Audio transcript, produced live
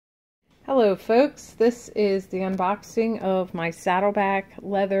Hello folks, this is the unboxing of my Saddleback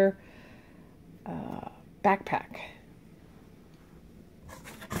leather backpack.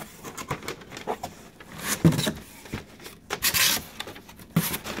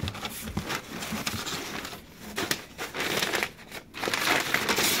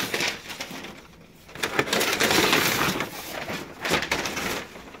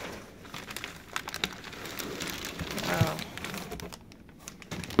 Wow.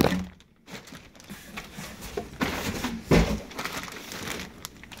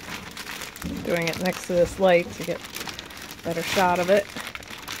 Doing it next to this light to get a better shot of it.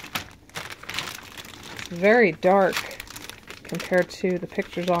 It's very dark compared to the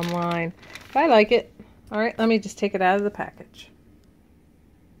pictures online, but I like it. Alright, let me just take it out of the package.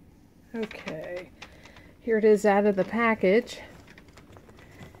 Okay, here it is out of the package,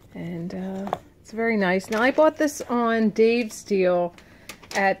 and it's very nice. Now I bought this on Dave's deal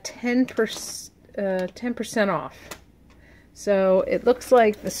at 10% off. So it looks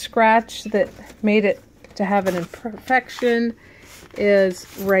like the scratch that made it to have an imperfection is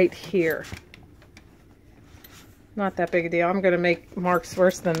right here. Not that big a deal. I'm going to make marks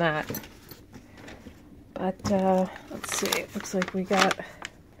worse than that. But let's see. It looks like we got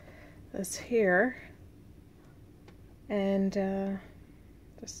this here. And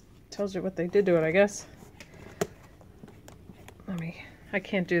just tells you what they did to it, I guess. I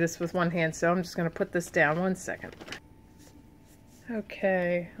can't do this with one hand, so I'm just going to put this down. 1 second.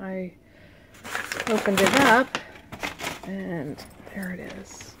 Okay, I opened it up, and there it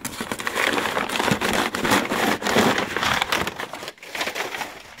is.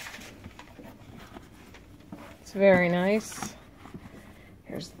 It's very nice.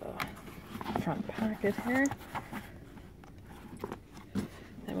 Here's the front pocket here.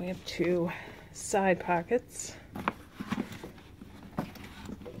 Then we have two side pockets.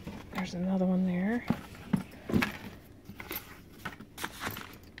 There's another one there.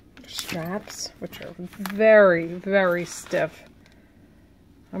 Straps, which are very, very stiff.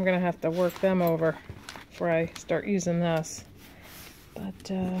 I'm gonna have to work them over before I start using this.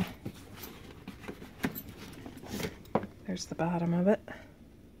 But there's the bottom of it.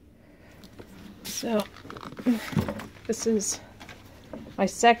 So this is my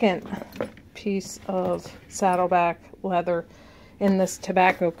second piece of Saddleback leather in this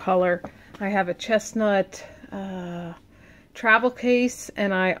tobacco color. I have a chestnut travel case,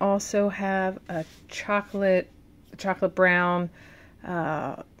 and I also have a chocolate brown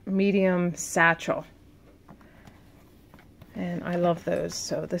medium satchel, and I love those,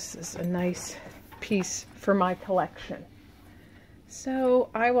 so this is a nice piece for my collection. So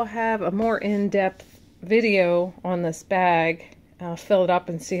I will have a more in-depth video on this bag. I'll fill it up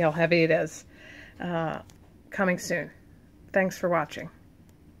and see how heavy it is coming soon. Thanks for watching.